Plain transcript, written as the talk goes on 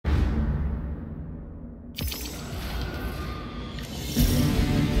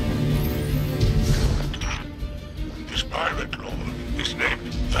pirate lord is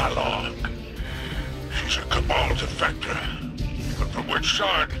named Valog. She's a Cabal defector, but from which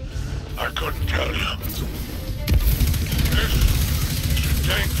side, I couldn't tell you. This is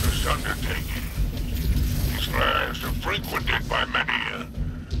a dangerous undertaking. These lands are frequented by many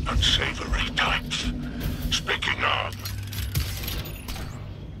unsavory types. Speaking of,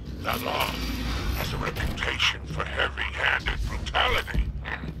 Valog has a reputation for heavy-handed brutality.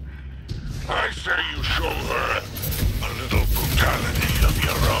 I say you show her a little brutality of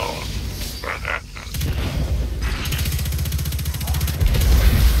your own.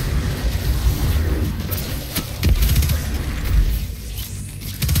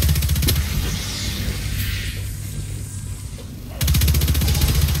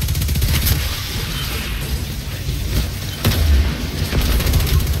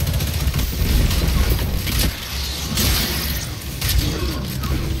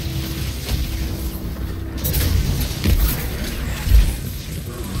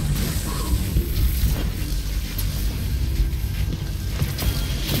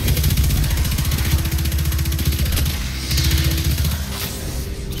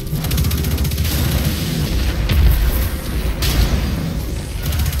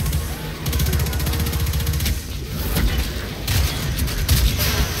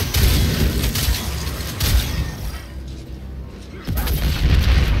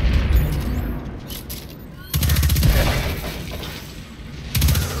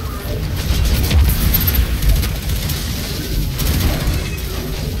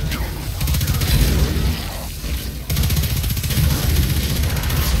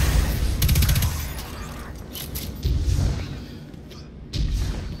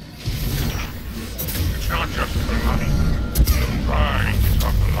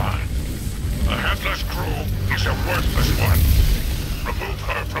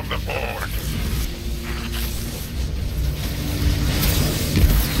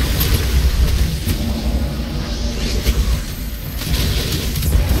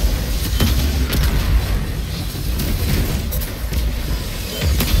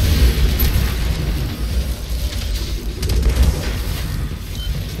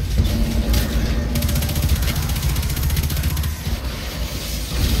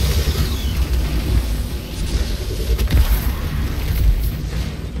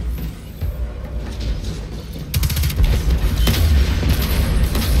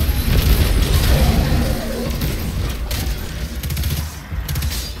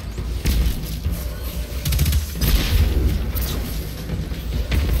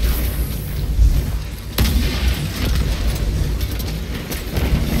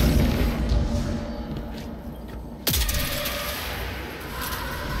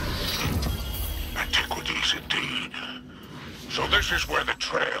 So this is where the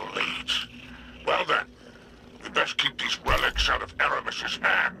trail leads. Well then, we best keep these relics out of Aramis's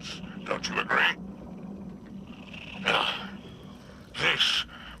hands. Don't you agree? This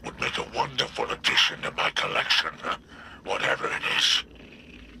would make a wonderful addition to my collection, whatever it is.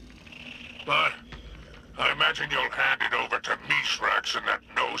 But I imagine you'll hand it over to Mithrax and that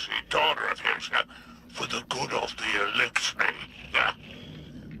nosy daughter of his for the good of the elixir.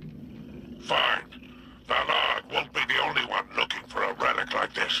 Fine. Valog won't be the only one looking for a relic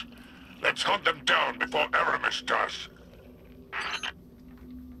like this. Let's hunt them down before Aramis does.